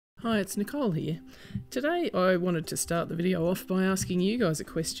Hi, it's Nicole here. Today I wanted to start the video off by asking you guys a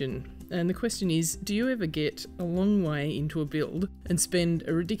question. And the question is, do you ever get a long way into a build and spend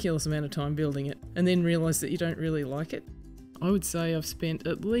a ridiculous amount of time building it and then realise that you don't really like it? I would say I've spent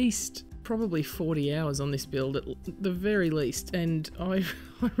at least probably 40 hours on this build at the very least, and I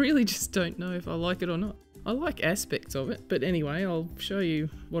really just don't know if I like it or not. I like aspects of it, but anyway, I'll show you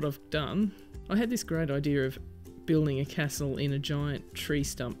what I've done. I had this great idea of building a castle in a giant tree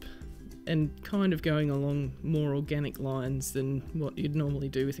stump and kind of going along more organic lines than what you'd normally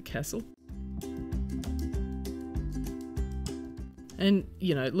do with a castle. And,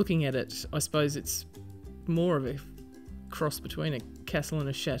 you know, looking at it, I suppose it's more of a cross between a castle and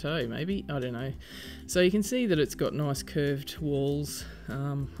a chateau, maybe, I don't know. So you can see that it's got nice curved walls.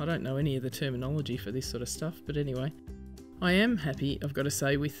 I don't know any of the terminology for this sort of stuff, but anyway. I am happy, I've got to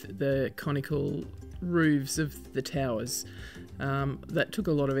say, with the conical roofs of the towers. That took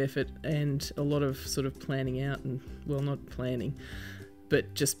a lot of effort and a lot of sort of planning out, and, well, not planning,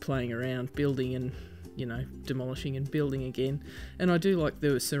 but just playing around, building and, you know, demolishing and building again. And I do like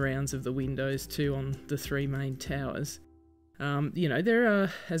the surrounds of the windows too on the three main towers. You know, there are,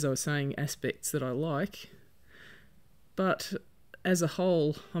 as I was saying, aspects that I like, but as a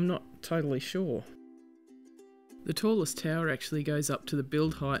whole, I'm not totally sure. The tallest tower actually goes up to the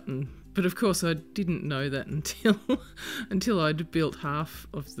build height, but of course I didn't know that until I'd built half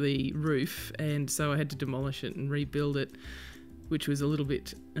of the roof, and so I had to demolish it and rebuild it, which was a little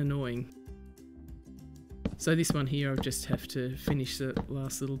bit annoying. So this one here, I just have to finish the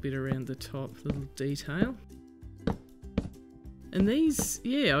last little bit around the top, little detail. And these,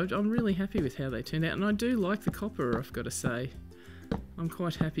 yeah, I'm really happy with how they turned out, and I do like the copper, I've got to say. I'm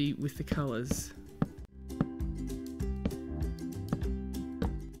quite happy with the colours.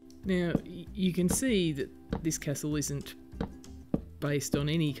 Now, you can see that this castle isn't based on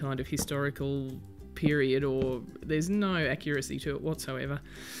any kind of historical period, or there's no accuracy to it whatsoever.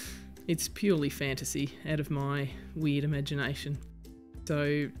 It's purely fantasy out of my weird imagination.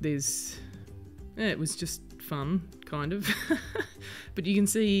 So it was just fun, kind of. But you can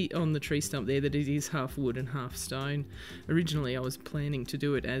see on the tree stump there that it is half wood and half stone. Originally I was planning to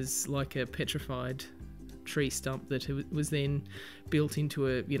do it as like a petrified tree stump that was then built into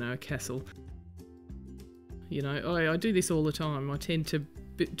a, you know, a castle. You know, I do this all the time. I tend to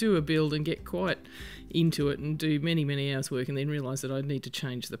do a build and get quite into it and do many hours work and then realise that I need to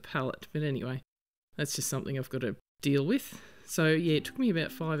change the palette. But anyway, that's just something I've got to deal with. So yeah, it took me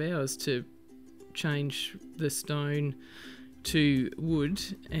about 5 hours to change the stone to wood,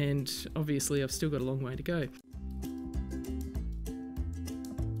 and obviously I've still got a long way to go.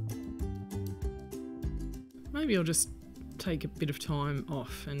 Maybe I'll just take a bit of time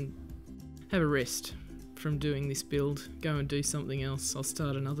off and have a rest from doing this build, go and do something else. I'll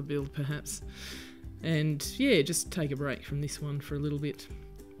start another build perhaps, and yeah, just take a break from this one for a little bit.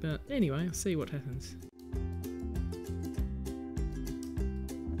 But anyway, I'll see what happens.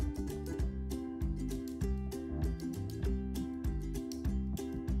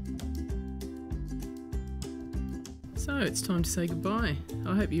 So it's time to say goodbye.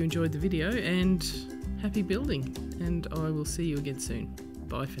 I hope you enjoyed the video, and happy building, and I will see you again soon.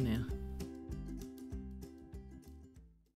 Bye for now.